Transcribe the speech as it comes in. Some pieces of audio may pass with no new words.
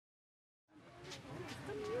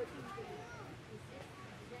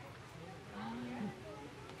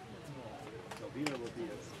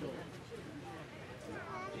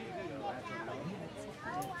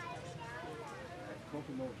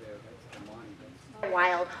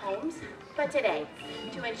wild homes, but today,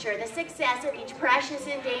 to ensure the success of each precious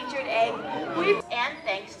endangered egg, and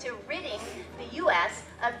thanks to ridding the U.S.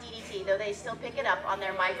 of DDT, though they still pick it up on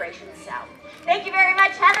their migration south. Thank you very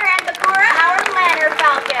much, Heather and Bakura, our planner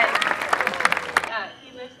falcon.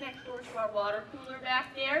 He lives next door to our water cooler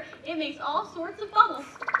back there. It makes all sorts of bubbles.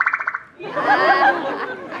 He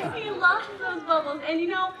loves those bubbles, and you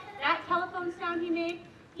know, that telephone sound he made,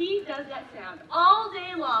 he does that sound all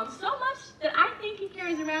day long, so much that I think he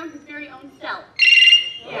carries around his very own cell.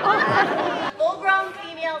 Yeah. Full-grown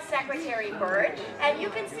female secretary bird, and you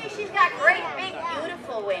can see she's got great big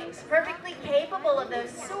beautiful wings, perfectly capable of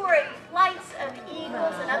those soaring flights of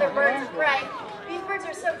eagles and other birds of prey. These birds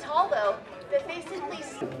are so tall though that they simply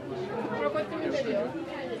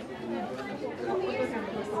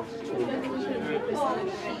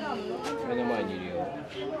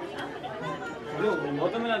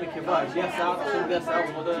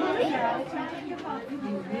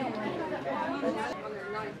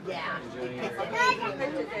yeah.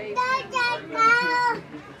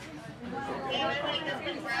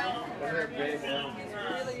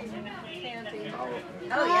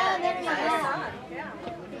 Oh yeah,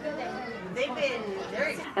 they've been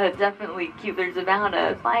very definitely cute. There's about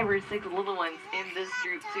 5 or 6 little ones in this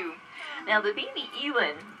group too. Now the baby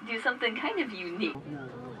eland do something kind of unique.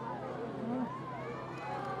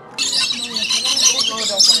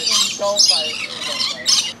 Don't fight.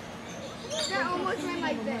 That almost went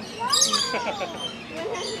like this.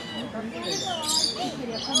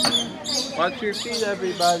 Watch your feet,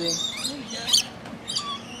 everybody.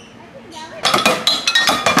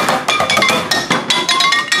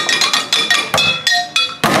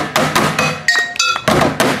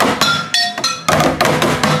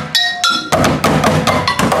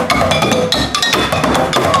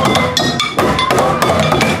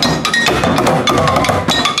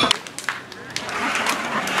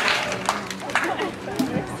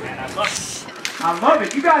 I love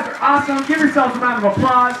it. You guys are awesome. Give yourselves a round of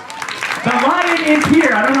applause. The lion is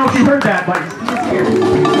here. I don't know if you heard that, but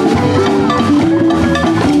he's here.